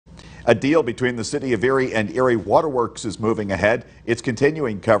A deal between the City of Erie and Erie Waterworks is moving ahead. It's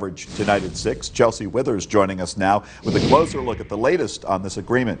continuing coverage tonight at 6. Chelsey Withers joining us now with a closer look at the latest on this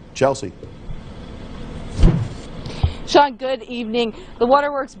agreement. Chelsey. Sean, good evening. The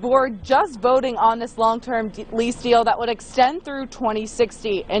Waterworks Board just voting on this long-term lease deal that would extend through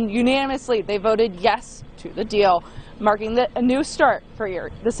 2060, and unanimously they voted yes to the deal, marking a new start for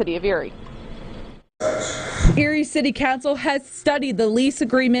the City of Erie. Erie City Council has studied the lease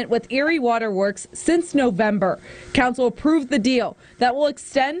agreement with Erie Waterworks since November. Council approved the deal that will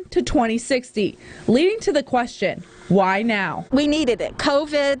extend to 2060, leading to the question, why now? We needed it.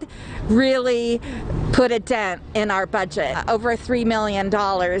 COVID really put a dent in our budget. Over $3 million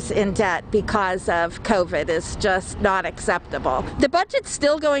in debt because of COVID is just not acceptable. The budget's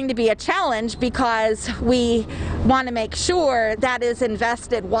still going to be a challenge because we want to make sure that is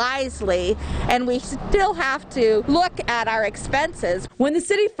invested wisely, and we still have to look at our expenses. When the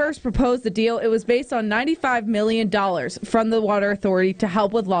city first proposed the deal, it was based on $95 million from the Water Authority to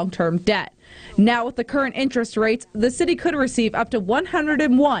help with long-term debt. Now, with the current interest rates, the city could receive up to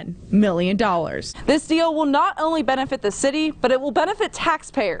 $101 million. This deal will not only benefit the city, but it will benefit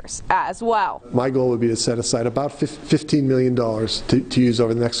taxpayers as well. My goal would be to set aside about $15 million to use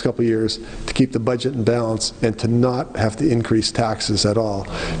over the next couple of years to keep the budget in balance and to not have to increase taxes at all,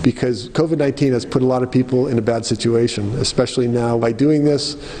 because COVID-19 has put a lot of people in a bad situation, especially now. By doing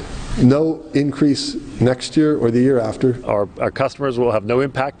this, no increase next year or the year after. Our customers will have no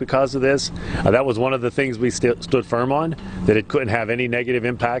impact because of this. That was one of the things we stood firm on, that it couldn't have any negative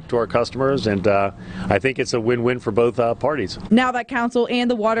impact to our customers, and I think it's a win-win for both parties. Now that Council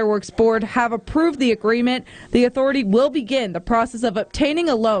and the Waterworks Board have approved the agreement, the authority will begin the process of obtaining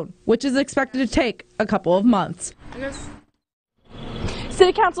a loan, which is expected to take a couple of months.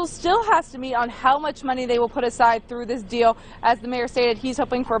 City Council still has to meet on how much money they will put aside through this deal. As the mayor stated, he's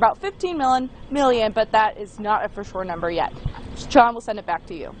hoping for about $15 million, but that is not a for sure number yet. Sean, we'll send it back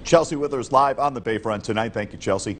to you. Chelsey Withers live on the Bayfront tonight. Thank you, Chelsey.